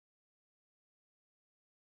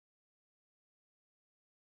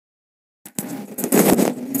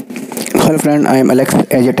Hello friend, I am Alex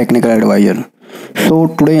as a technical advisor. So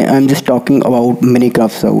today I am just talking about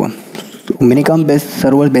Minicraft server. So Minicraft based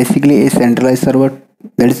server basically a centralized server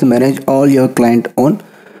that is to manage all your client on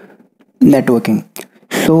networking.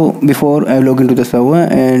 So before I log into the server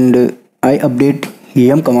and I update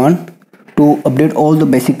yum command to update all the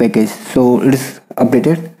basic package. So it is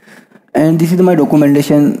updated and this is my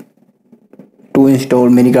documentation to install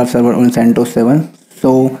Minicraft server on CentOS 7.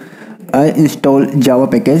 So I install Java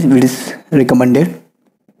package which is recommended.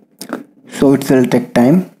 So it will take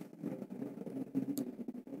time.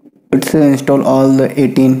 It's install all the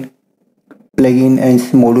 18 plugin and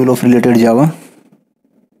module of related Java.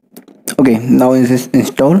 Okay, now this is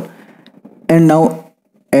installed and now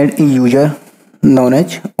add a user known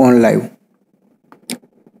as Onlive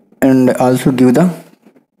and also give the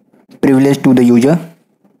privilege to the user.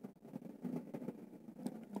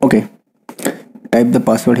 Okay, type the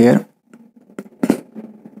password here.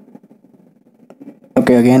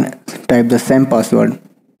 Okay, again type the same password.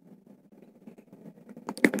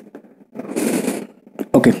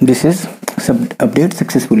 Okay, this is update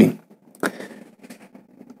successfully.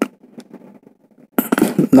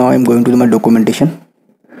 Now I'm going to my documentation.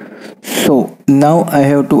 So now I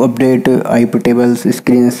have to update IP tables,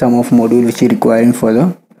 screen, sum of module which is requiring for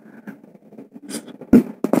the.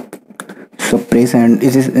 So press and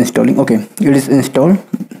it is installing. Okay, it is installed.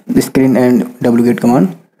 The screen and wget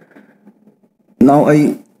command. Now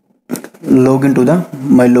I log into the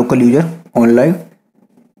my local user Onlive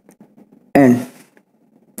and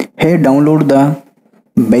here download the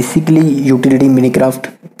basically utility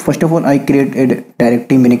Minicraft. First of all, I create a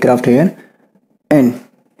directory Minicraft here and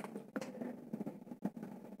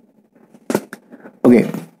okay,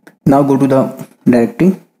 now go to the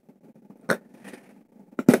directory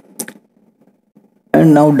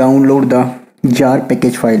and now download the jar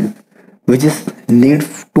package file which is need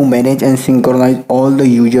to manage and synchronize all the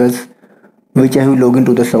users which I have logged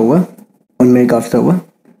into the server on Minicraft server.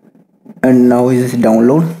 And now is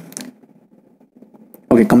download.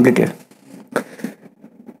 Okay, completed.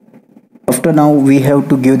 After now we have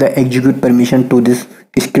to give the execute permission to this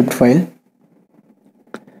script file.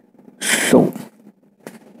 So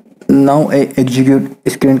now I execute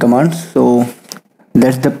screen command. So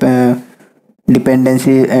that's the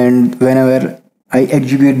dependency, and whenever I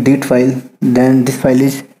execute that file, then this file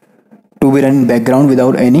is to be run in background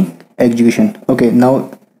without any execution. Okay,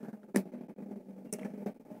 now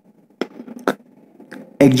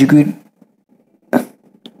execute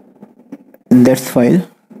that file.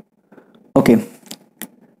 Okay,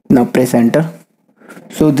 now press enter.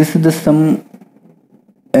 So this is the some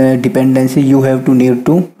dependency you have to need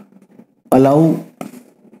to allow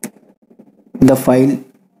the file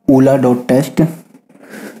ula.test.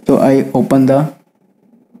 So I open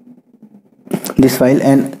this file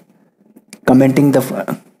and commenting the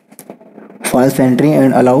files entry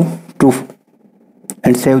and allow true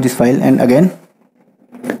and save this file and again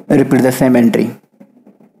repeat the same entry.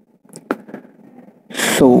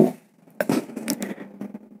 So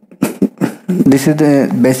this is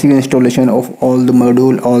the basic installation of all the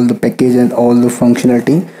module, all the package and all the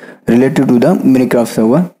functionality related to the Minicraft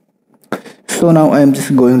server. So now I am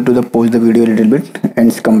just going to pause the video a little bit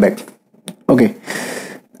and come back. Okay,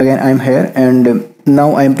 again I am here and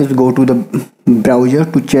now I am just go to the browser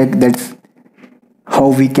to check that's how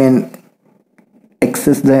we can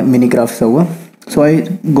access the Minicraft server. So I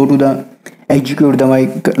go to the execute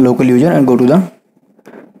my local user and go to the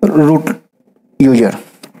root user.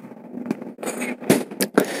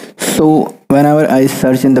 So whenever I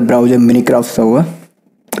search in the browser Minicraft server,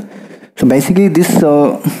 so basically this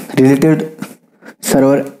related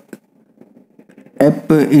server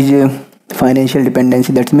app is a financial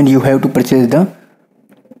dependency. That means you have to purchase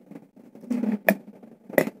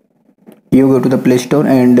you go to the Play Store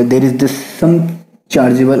and there is this some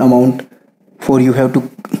chargeable amount for you have to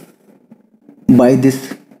buy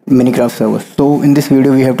this Minicraft server. So in this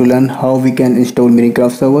video we have to learn how we can install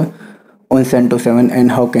Minicraft server on CentOS 7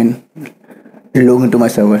 and how can log into my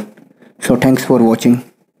server. So thanks for watching.